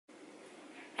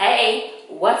Hey,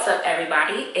 what's up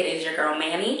everybody? It is your girl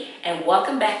Manny and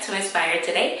welcome back to Inspired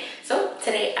Today. So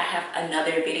today I have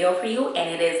another video for you and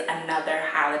it is another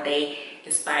holiday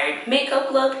inspired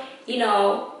makeup look. You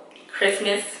know,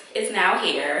 Christmas is now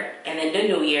here and then the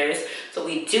New Year's. So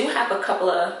we do have a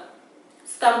couple of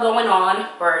stuff going on,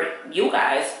 or you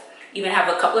guys even have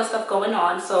a couple of stuff going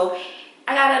on. So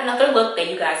I got another look that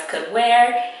you guys could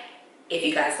wear. If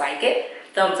you guys like it,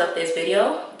 thumbs up this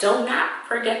video. Do not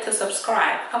forget to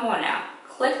subscribe. Come on now,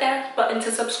 click that button to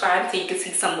subscribe so you can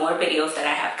see some more videos that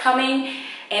I have coming.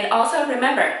 And also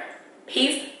remember,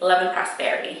 peace, love, and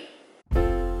prosperity.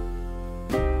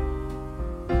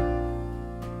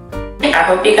 I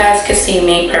hope you guys can see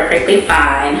me perfectly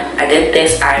fine. I did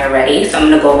this eye already, so I'm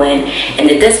gonna go in and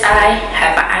did this eye,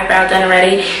 have my eyebrow done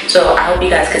already. So I hope you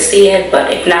guys can see it, but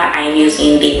if not, I am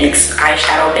using the NYX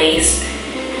eyeshadow base.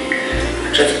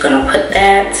 I'm just gonna put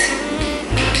that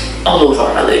all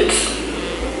over my lids.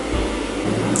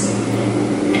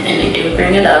 And I do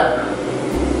bring it up.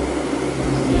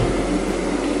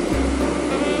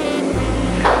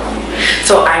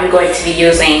 So I'm going to be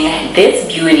using this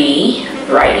beauty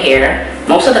right here.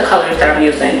 Most of the colors that I'm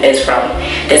using is from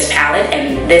this palette,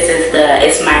 and this is the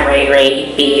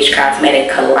itsmyrayray BH Cosmetic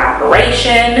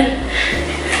collaboration.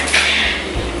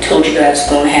 Told you guys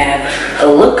gonna have a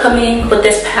look coming with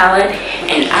this palette,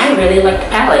 and I really like the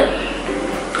palette.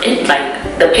 It's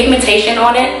like the pigmentation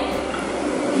on it,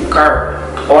 girl,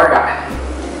 or die,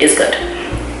 is good.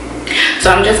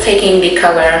 So I'm just taking the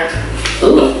color,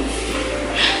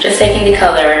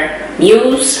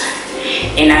 Muse,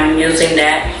 and I'm using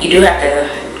that. You do have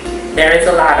to, there is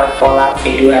a lot of fallout, so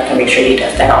you do have to make sure you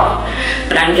dust that off.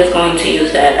 But I'm just going to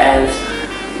use that as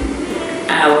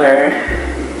our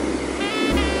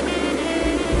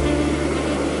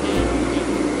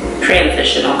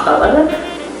transitional color.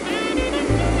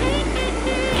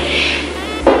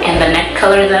 And the next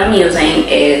color that I'm using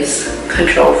is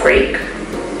Control Freak.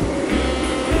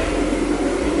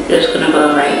 Just gonna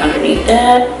go right underneath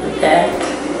that, with that.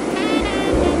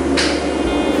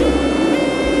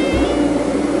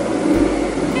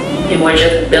 And we're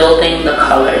just building the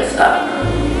colors up.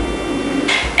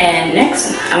 And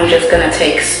next, I'm just gonna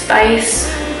take Spice.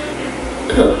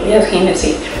 Oh, you guys can't even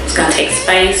see. Just gonna take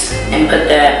Spice and put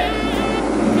that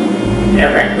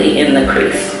directly in the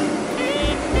crease.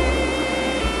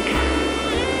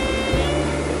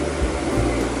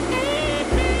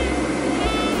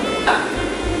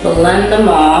 Blend them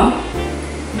all.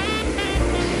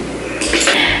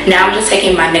 Now I'm just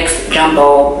taking my NYX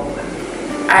Jumboeye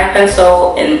eye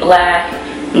pencil in black.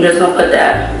 I'm just gonna put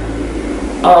that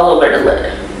all over the lid.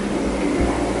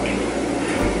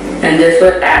 And this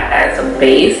would act as a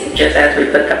base, just as we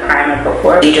put the primer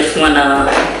before. You just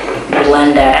wanna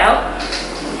blend that out.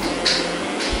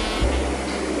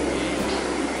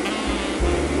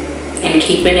 And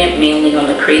keeping it mainly on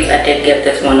the crease. I did get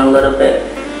this one a little bit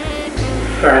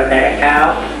further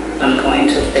out. I'm going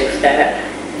to fix that.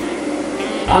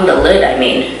 On the lid, I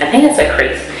think it's a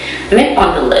crease. I meant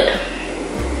on the lid.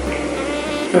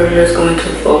 We're just going to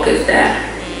focus that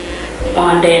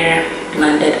on there,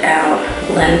 blend it out,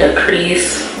 blend the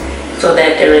crease so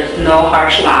that there is no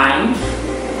harsh lines.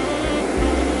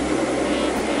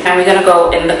 And we're gonna go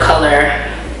in the color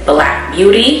Black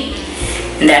Beauty,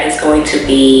 and that is going to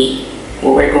be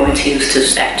what we're going to use to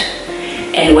set.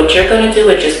 And what you're gonna do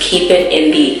is just keep it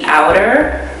in the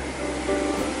outer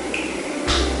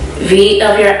V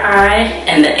of your eye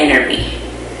and the inner V.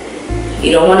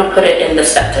 You don't want to put it in the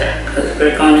center because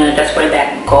that's where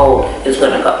that gold is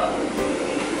gonna go.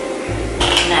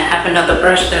 And I have another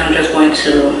brush that I'm just going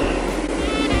to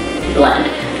blend.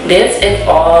 This is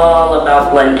all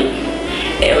about blending.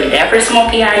 Whatever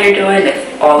smoky eye you're doing,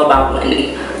 it's all about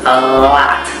blending. A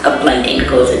lot of blending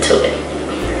goes into it.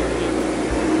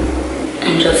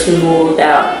 And just smooth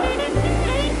out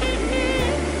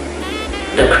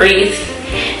the crease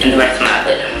and the rest of my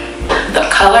lid. The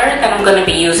color that I'm going to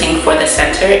be using for the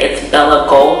center is Bella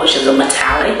Gold, which is a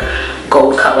metallic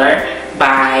gold color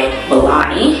by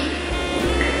Milani.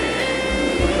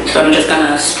 So I'm just going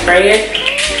to spray it,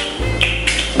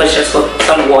 but just with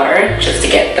some water, just to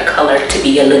get the color to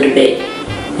be a little bit,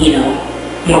 you know,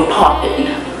 more popping.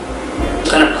 I'm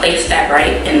going to place that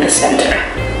right in the center.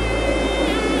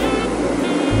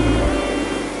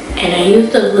 And I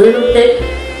used a little bit,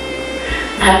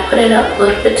 I put it up a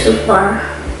little bit too far.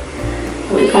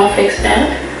 We're gonna fix that.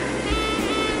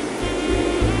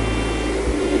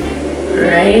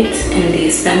 Right in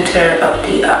the center of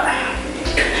the eye.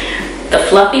 The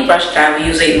fluffy brush that I'm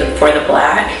using for the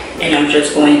black, and I'm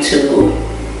just going to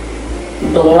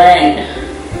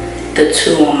blend the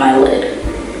two on my lid.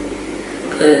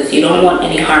 because you don't want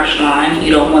any harsh line.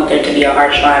 You don't want there to be a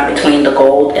harsh line between the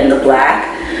gold and the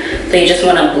black. So you just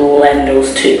want to blend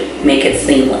those two, make it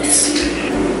seamless.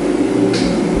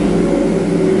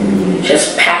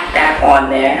 Just pack that on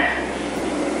there.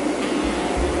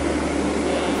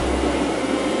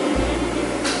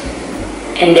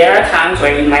 And there are times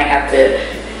where you might have to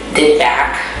dip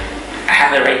back. I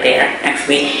have it right there next to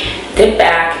me. Dip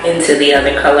back into the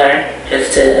other color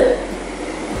just to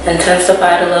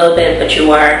intensify it a little bit, but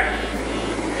you are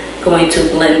going to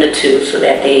blend the two so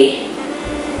that they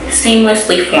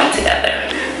seamlessly form together.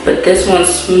 But this one's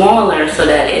smaller so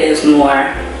that it is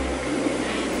more,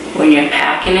 when you're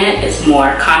packing it, it's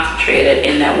more concentrated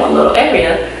in that one little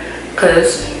area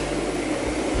because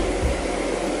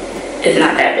it's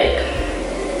not that big.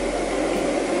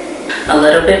 A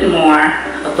little bit more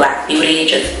of Black Beauty,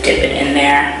 just dip it in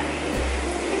there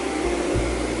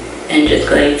and just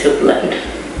going to blend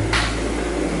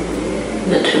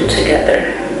the two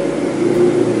together.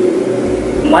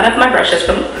 One of my brushes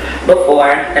from before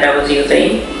that I was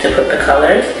using to put the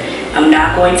colors, I'm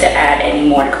not going to add any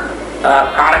more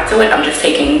product to it. I'm just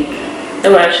taking the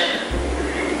brush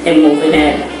and moving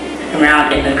it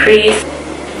around in the crease.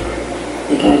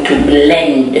 We're going to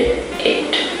blend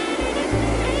it.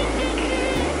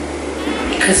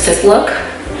 Because this look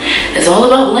is all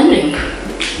about blending,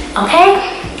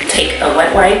 okay? Take a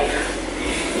wet wipe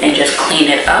and just clean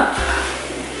it up.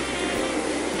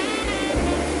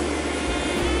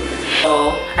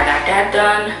 So I got that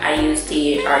done. I used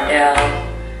the Ardele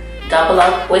Double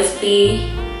Up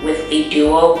Wispy with the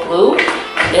Duo Blue.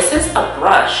 This is a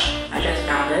brush. I just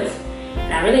found this.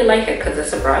 And I really like it because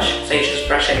it's a brush. So you just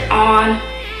brush it on.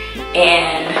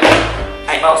 And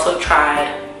I also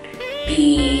tried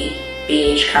the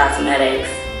Cosmetics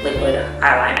liquid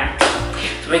eyeliner.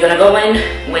 So we're gonna go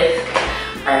in with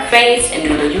our face and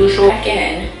do the usual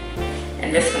again.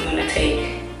 And this I'm gonna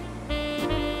take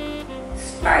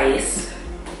Spice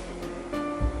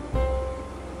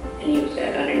and use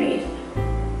that underneath.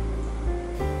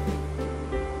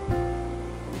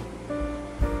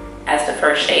 As the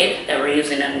first shade that we're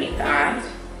using underneath the eyes,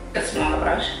 a smaller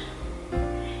brush.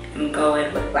 And go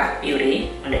in with Black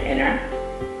Beauty on the inner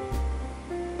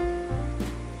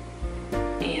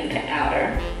and the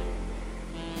outer,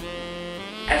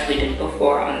 as we did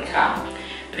before on the top.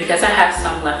 Because I have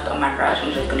some left on my brush,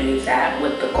 I'm just going to use that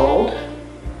with the gold.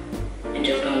 And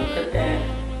just going to put that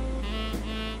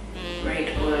right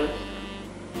toward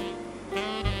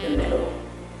the middle.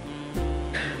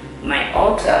 My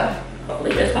ULTA,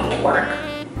 hopefully this one will work.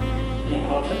 My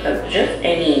ULTA, because just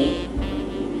any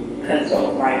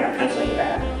pencil, liner pencil you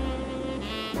have.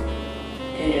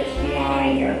 And just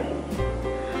line your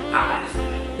eyes.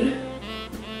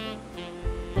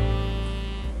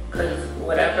 Because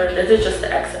whatever, this is just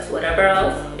the excess. Whatever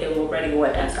else, it will already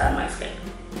wet inside my skin.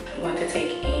 I'm going to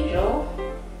take Angel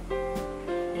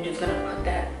and just going to put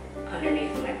that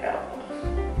underneath my brow bone.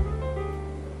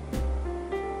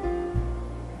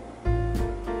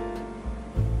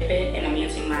 And I'm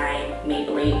using my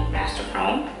Maybelline Master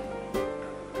Chrome.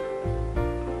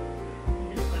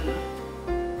 I'm just going to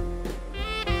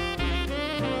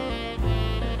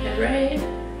put it right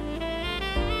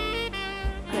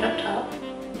up top,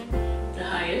 the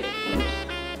highest.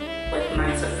 With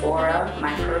my Sephora,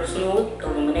 my personal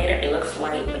illuminator. It looks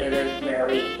light, but it is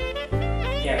very,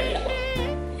 very yellow.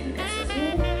 And this is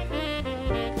it.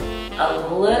 A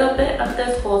little bit of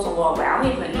this goes a long way. I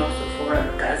don't even know Sephora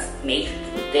does make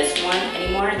this one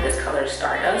anymore. This color is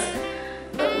Stardust.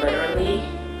 But literally,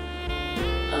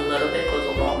 a little bit goes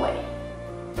a long way.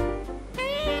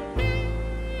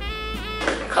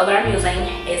 The color I'm using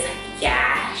is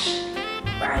Yash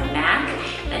by MAC.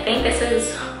 I think this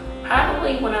is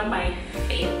probably one of my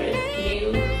favorite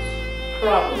nudes,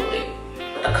 probably.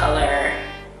 The color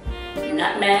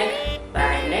Nutmeg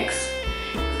by NYX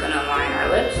is gonna line our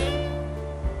lips.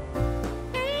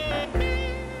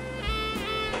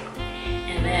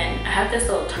 And then I have this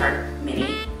little Tarte mini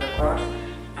lip gloss.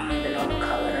 I don't even know the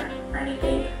color or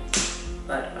anything,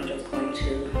 but I'm just going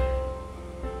to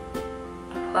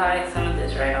apply some of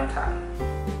this right on top.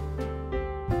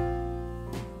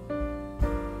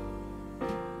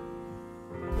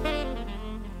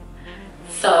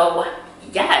 So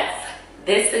yes,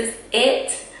 this is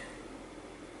it.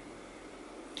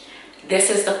 This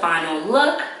is the final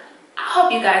look. I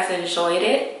hope you guys enjoyed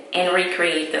it and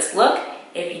recreate this look.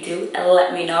 If you do,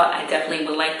 let me know. I definitely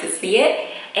would like to see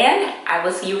it. And I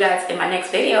will see you guys in my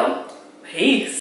next video. Peace.